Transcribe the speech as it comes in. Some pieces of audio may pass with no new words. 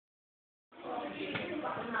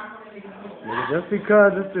Nigga, just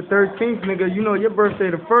because it's the 13th, nigga, you know your birthday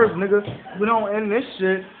the 1st, nigga. We don't end this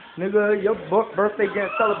shit. Nigga, your birthday getting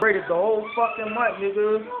celebrated the whole fucking month,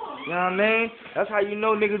 nigga. You know what I mean? That's how you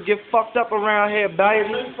know niggas get fucked up around here,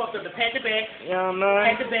 baby. Fucked up the pat the back. You know what I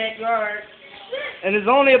mean? Pat the backyard. And it's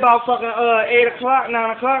only about fucking 8 o'clock,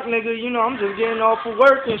 9 o'clock, nigga. You know, I'm just getting off for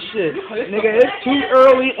work and shit. Nigga, it's too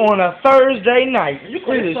early on a Thursday night. It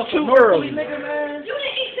is too early. Nigga, man. You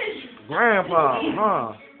didn't eat, did you? Grandpa,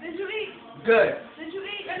 huh? Did you eat? Good. Did you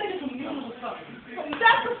eat? That nigga some noodles or something.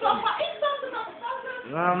 That's the stuff. Eat something,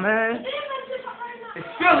 motherfucker. Nah, man. It's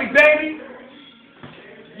Philly, baby.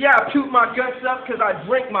 Yeah, I puke my guts up because I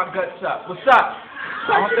drink my guts up. What's up?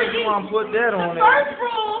 I don't think you want to put that on The there. first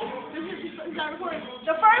rule,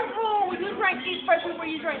 the first rule when you drink, eat first before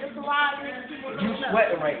you drink. It's a lot of niggas people don't You know.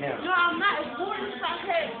 sweating right now. No, I'm not. It's water inside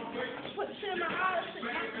head. Put shit in my eyes.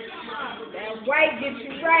 That's right, get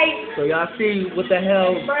you right. So y'all see what the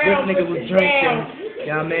hell this nigga was drinking.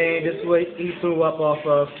 You know what I mean? This is what he threw up off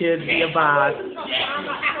of. Kids, be advised.